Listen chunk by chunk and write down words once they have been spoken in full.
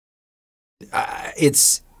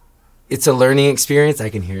It's a learning experience. I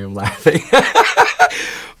can hear him laughing.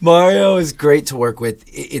 Mario is great to work with.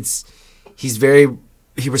 He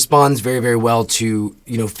responds very, very well to,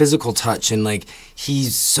 you know, physical touch, and like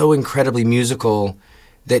he's so incredibly musical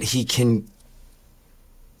that he can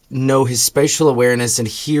know his spatial awareness and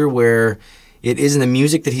hear where it is in the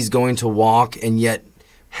music that he's going to walk, and yet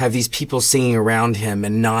have these people singing around him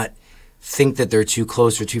and not think that they're too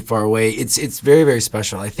close or too far away. It's very, very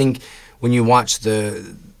special. I think when you watch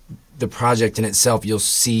the project in itself, you'll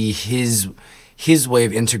see his way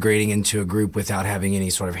of integrating into a group without having any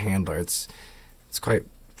sort of handler. It's quite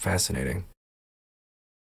fascinating.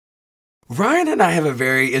 Ryan and I have a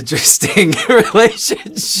very interesting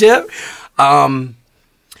relationship.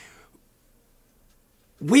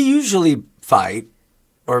 We usually fight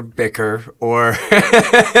or bicker, or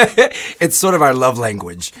it's sort of our love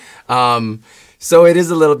language. So it is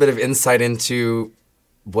a little bit of insight into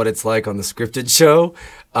what it's like on the scripted show.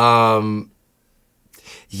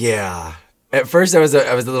 Yeah. At first I was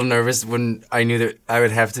a little nervous when I knew that I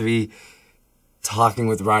would have to be talking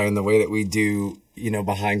with Ryan the way that we do, you know,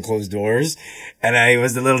 behind closed doors. And I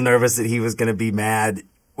was a little nervous that he was going to be mad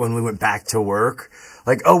when we went back to work.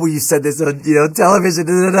 Like, oh, well, you said this on, you know, television.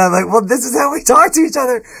 And I'm like, well, this is how we talk to each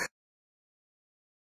other.